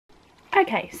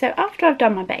Okay, so after I've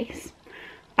done my base,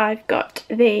 I've got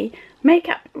the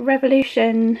Makeup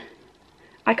Revolution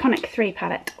Iconic 3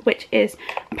 palette, which is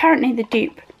apparently the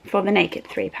dupe for the Naked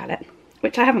 3 palette,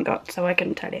 which I haven't got, so I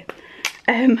couldn't tell you.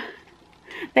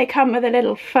 They come with a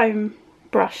little foam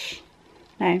brush,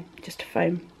 no, just a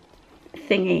foam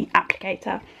thingy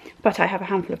applicator, but I have a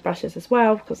handful of brushes as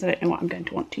well because I don't know what I'm going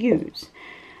to want to use.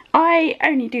 I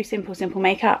only do simple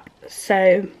makeup,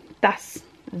 so that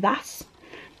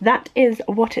is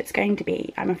what it's going to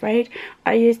be, I'm afraid.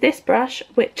 I use this brush,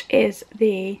 which is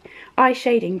the eye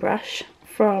shading brush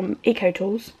from Eco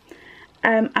Tools,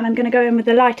 and I'm going to go in with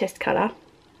the lightest colour.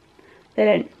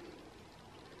 They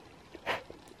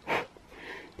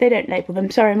don't label them.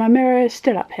 Sorry, my mirror is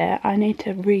still up here. I need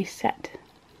to reset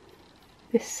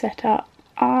this setup.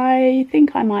 I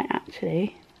think I might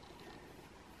actually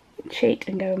cheat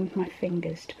and go in with my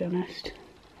fingers, to be honest,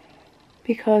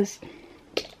 because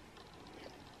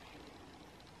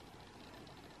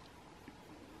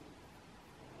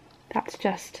that's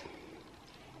just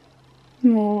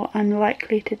more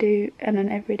unlikely to do on an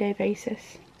everyday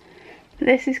basis. But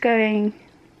this is going...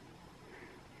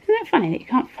 Isn't it funny that you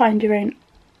can't find your own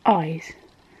eyes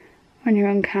when you're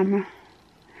on camera?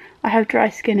 I have dry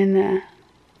skin in there,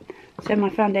 so my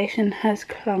foundation has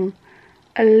clung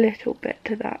a little bit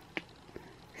to that.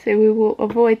 So we will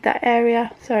avoid that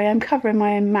area. Sorry, I'm covering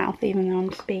my own mouth even though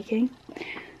I'm speaking.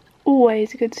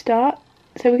 Always a good start.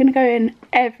 So we're going to go in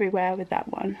everywhere with that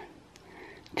one,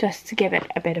 just to give it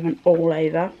a bit of an all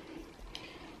over.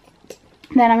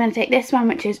 Then I'm going to take this one,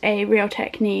 which is a Real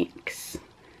Techniques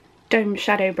Dome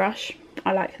Shadow Brush.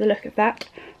 I like the look of that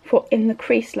for in the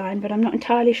crease line, but I'm not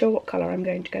entirely sure what colour I'm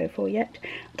going to go for yet.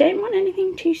 I don't want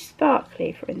anything too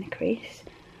sparkly for in the crease.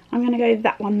 I'm going to go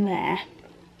that one there.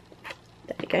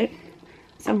 There we go.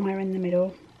 Somewhere in the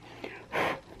middle.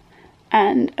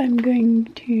 And I'm going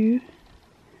to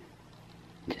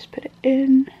just put it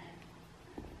in,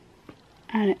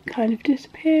 and it kind of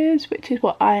disappears, which is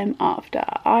what I am after.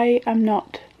 I am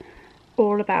not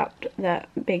all about the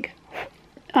big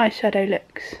eyeshadow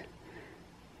looks,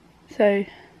 so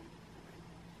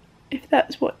if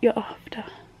that's what you're after,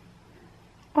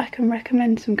 I can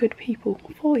recommend some good people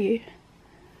for you,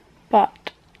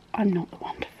 but I'm not the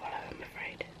one to follow, I'm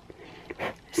afraid.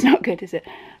 It's not good, is it?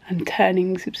 I'm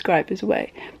turning subscribers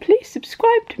away. Please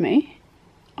subscribe to me.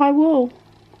 I will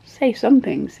say some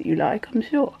things that you like, I'm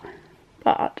sure,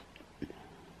 but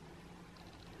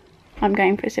I'm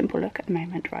going for a simple look at the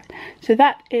moment. Right, so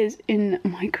that is in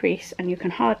my crease and you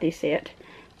can hardly see it,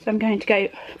 so I'm going to go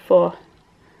for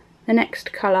the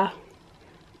next colour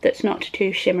that's not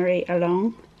too shimmery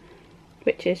along,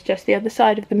 which is just the other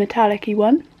side of the metallic-y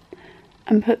one,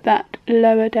 and put that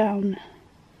lower down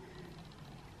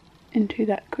into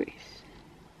that crease.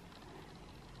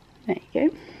 There you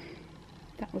go.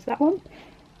 That was that one.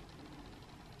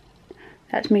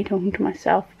 That's me talking to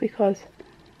myself because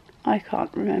I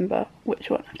can't remember which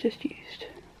one I've just used.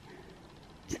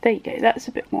 So there you go, that's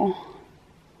a bit more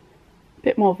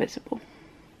visible.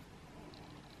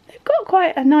 They've got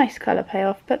quite a nice colour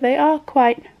payoff, but they are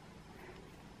quite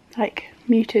like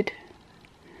muted,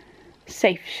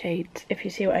 safe shades, if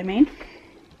you see what I mean.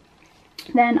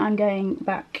 Then I'm going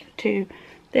back to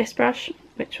this brush,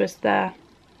 which was the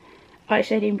eye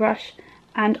shading brush,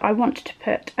 and I want to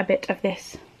put a bit of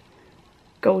this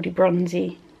goldy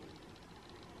bronzy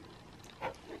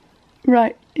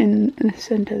right in the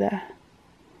centre there.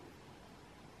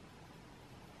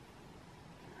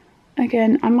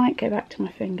 Again, I might go back to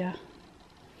my finger.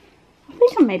 I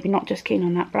think I'm maybe not just keen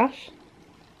on that brush.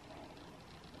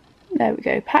 There we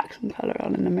go, pack some colour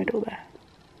on in the middle there.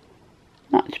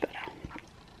 Much better.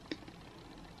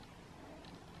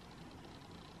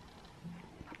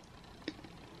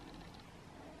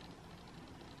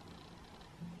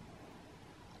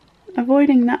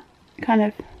 Avoiding that kind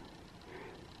of,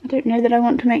 I don't know that I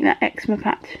want to make that eczema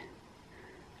patch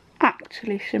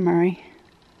actually shimmery,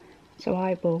 so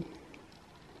I will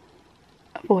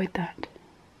avoid that.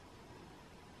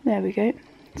 There we go,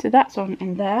 so that's on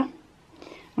in there.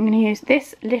 I'm going to use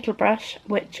this little brush,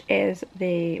 which is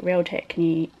the Real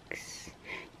Techniques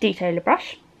Detailer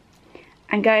brush,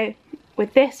 and go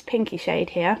with this pinky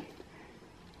shade here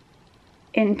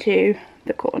into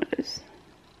the corners.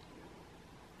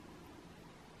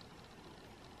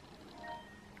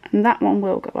 And that one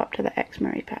will go up to the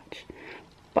eczema patch,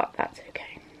 but that's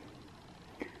okay.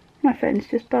 My phone's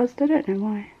just buzzed, I don't know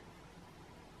why.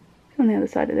 It's on the other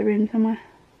side of the room somewhere.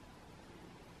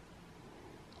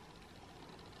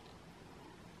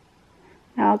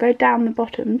 Now I'll go down the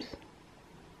bottoms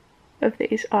of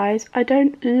these eyes. I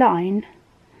don't line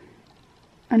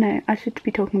I know I should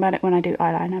be talking about it when I do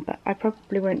eyeliner, but I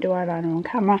probably won't do eyeliner on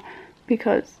camera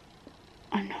because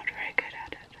I'm not very good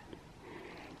at it.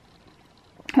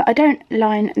 But I don't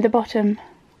line the bottom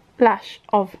lash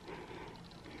of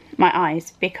my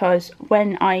eyes because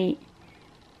when I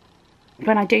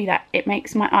do that, it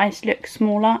makes my eyes look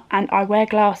smaller, and I wear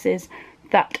glasses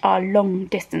that are long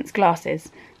distance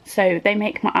glasses, so they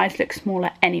make my eyes look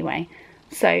smaller anyway,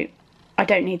 so I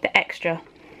don't need the extra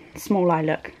small eye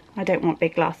look. I don't want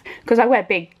big glass, because I wear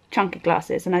big chunky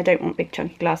glasses and I don't want big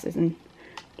chunky glasses and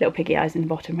little piggy eyes in the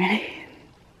bottom really.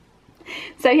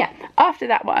 So yeah, after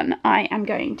that one I am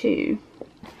going to,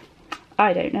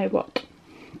 I don't know what,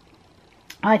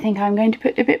 I think I'm going to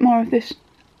put a bit more of this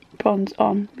bronze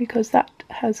on because that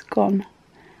has gone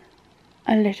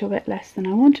a little bit less than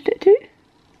I wanted it to.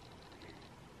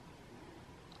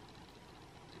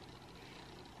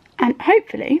 And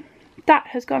hopefully that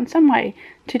has gone some way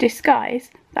to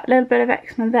disguise that little bit of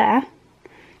eczema there.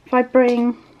 If I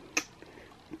bring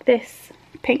this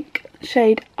pink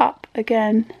shade up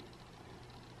again,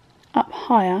 up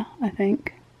higher I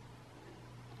think.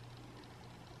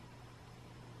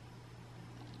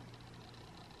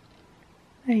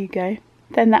 There you go.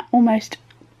 Then that almost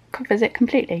covers it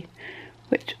completely,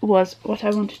 which was what I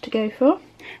wanted to go for.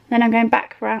 Then I'm going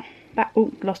back,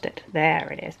 oh, lost it.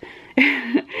 There it is.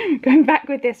 Going back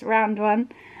with this round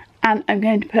one, and I'm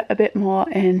going to put a bit more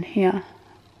in here.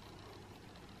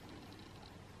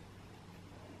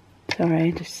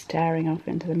 Sorry, just staring off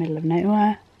into the middle of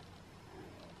nowhere.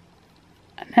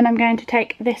 And then I'm going to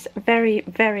take this very,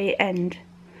 very end,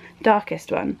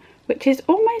 darkest one, which is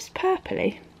almost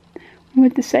purpley,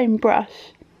 with the same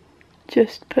brush,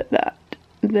 just put that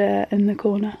there in the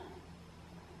corner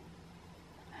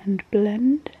and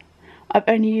blend. I've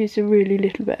only used a really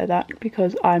little bit of that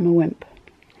because I'm a wimp.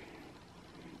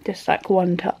 Just like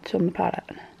one touch on the palette.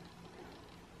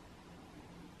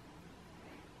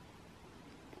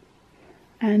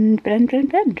 And blend, blend,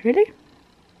 blend, really.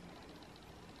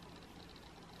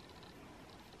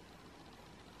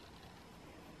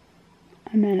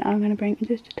 And then I'm going to bring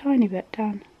just a tiny bit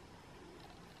down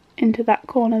into that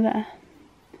corner there.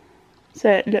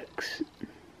 So it looks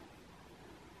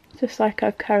just like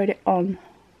I've carried it on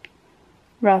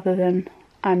rather than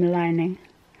I'm lining.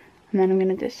 And then I'm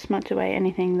going to just smudge away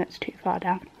anything that's too far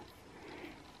down.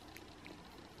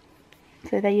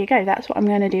 So there you go, that's what I'm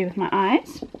going to do with my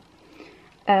eyes.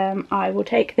 I will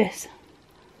take this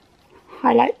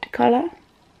highlight colour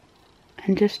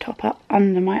and just top up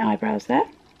under my eyebrows there.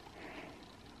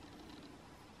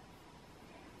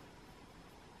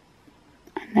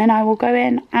 And then I will go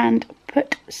in and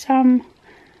put some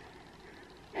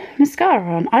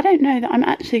mascara on. I don't know that I'm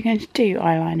actually going to do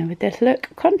eyeliner with this look.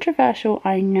 Controversial,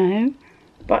 I know,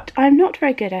 but I'm not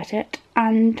very good at it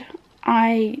and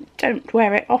I don't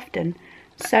wear it often.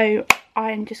 So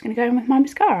I'm just going to go in with my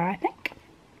mascara, I think.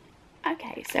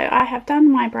 Okay, so I have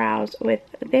done my brows with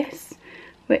this,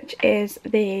 which is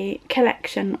the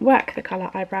Collection Work the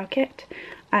Colour Eyebrow Kit.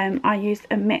 I used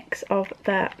a mix of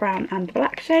the brown and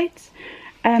black shades.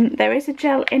 There is a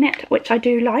gel in it, which I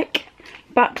do like,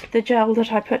 but the gel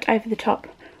that I put over the top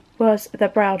was the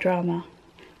Brow Drama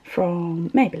from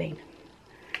Maybelline,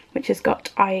 which has got,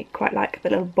 I quite like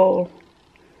the little ball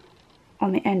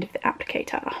on the end of the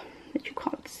applicator that you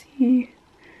can't see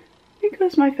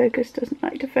because my focus doesn't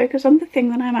like to focus on the thing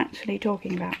that I'm actually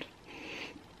talking about.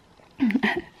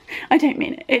 I don't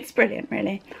mean it, it's brilliant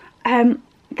really.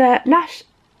 The Lash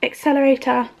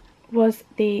Accelerator was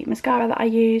the mascara that I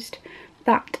used.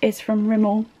 That is from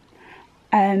Rimmel.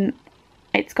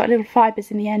 It's got little fibres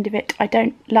in the end of it. I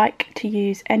don't like to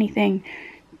use anything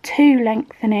too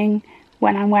lengthening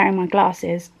when I'm wearing my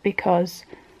glasses because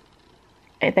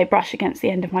they brush against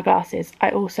the end of my glasses. I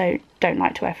also don't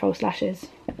like to wear false lashes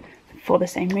for the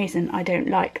same reason. I don't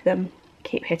like them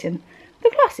keep hitting the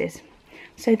glasses.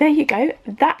 So there you go.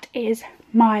 That is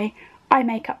my eye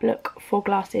makeup look for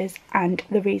glasses and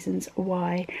the reasons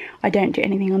why I don't do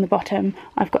anything on the bottom.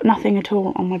 I've got nothing at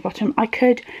all on my bottom. I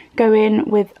could go in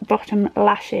with bottom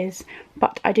lashes,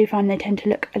 but I do find they tend to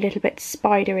look a little bit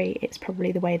spidery. It's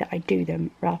probably the way that I do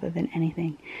them rather than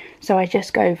anything. So I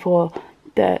just go for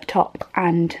the top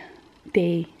and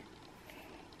the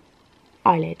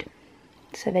eyelid.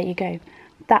 So there you go.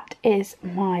 That is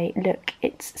my look.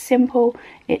 It's simple,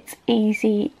 it's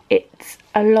easy, it's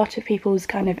a lot of people's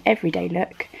kind of everyday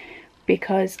look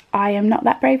because I am not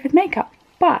that brave with makeup,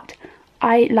 but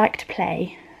I like to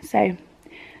play. So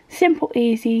simple,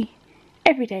 easy,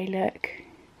 everyday look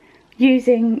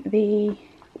using the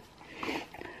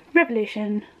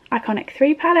Revolution Iconic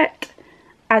 3 palette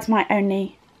as my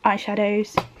only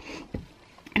eyeshadows.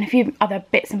 and a few other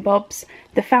bits and bobs.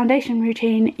 The foundation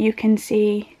routine you can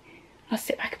see, I'll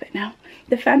sit back a bit now.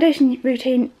 The foundation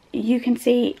routine you can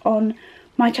see on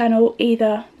my channel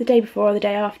either the day before or the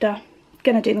day after.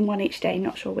 Gonna do them one each day,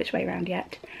 not sure which way around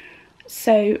yet.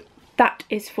 So that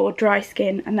is for dry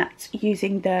skin, and that's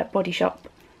using the Body Shop,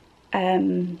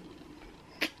 that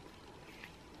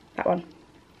one.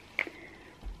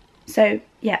 So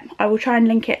yeah, I will try and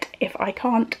link it. If I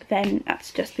can't, then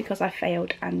that's just because I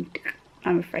failed, and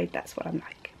I'm afraid that's what I'm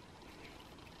like.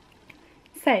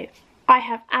 So I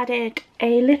have added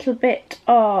a little bit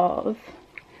of,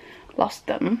 lost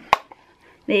them,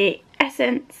 the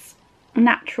Essence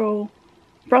Natural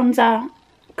Bronzer,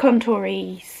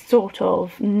 contoury sort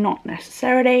of, not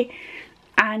necessarily,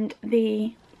 and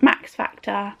the Max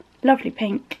Factor Lovely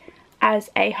Pink as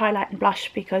a highlight and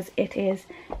blush, because it is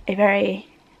a very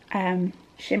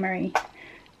shimmery,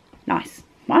 nice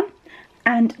one.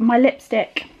 And my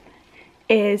lipstick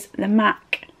is the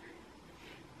MAC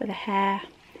with a hair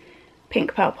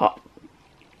Pink Pearl Pop.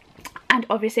 And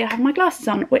obviously I have my glasses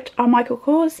on, which are Michael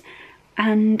Kors,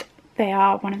 and they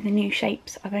are one of the new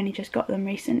shapes. I've only just got them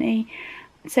recently.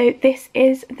 So this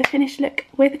is the finished look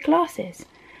with glasses.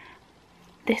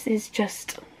 This is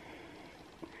just,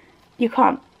 you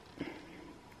can't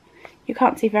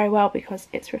see very well because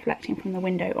it's reflecting from the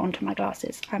window onto my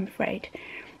glasses, I'm afraid.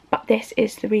 But this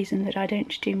is the reason that I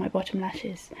don't do my bottom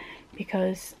lashes,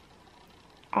 because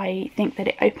I think that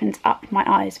it opens up my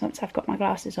eyes once I've got my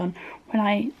glasses on. When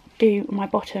I do my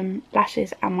bottom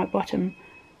lashes and my bottom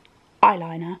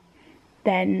eyeliner,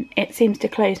 then it seems to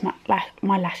close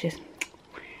my lashes.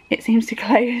 It seems to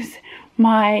close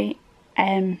my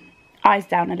eyes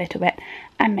down a little bit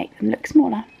and make them look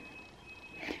smaller.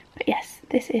 But yes,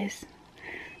 this is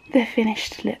the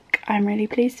finished look. I'm really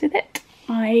pleased with it.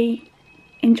 I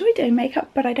enjoy doing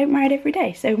makeup, but I don't wear it every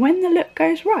day. So when the look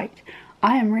goes right,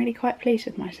 I am really quite pleased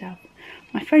with myself.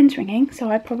 My phone's ringing, so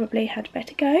I probably had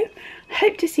better go.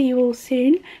 Hope to see you all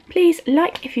soon. Please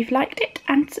like if you've liked it,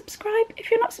 and subscribe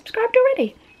if you're not subscribed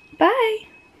already. Bye!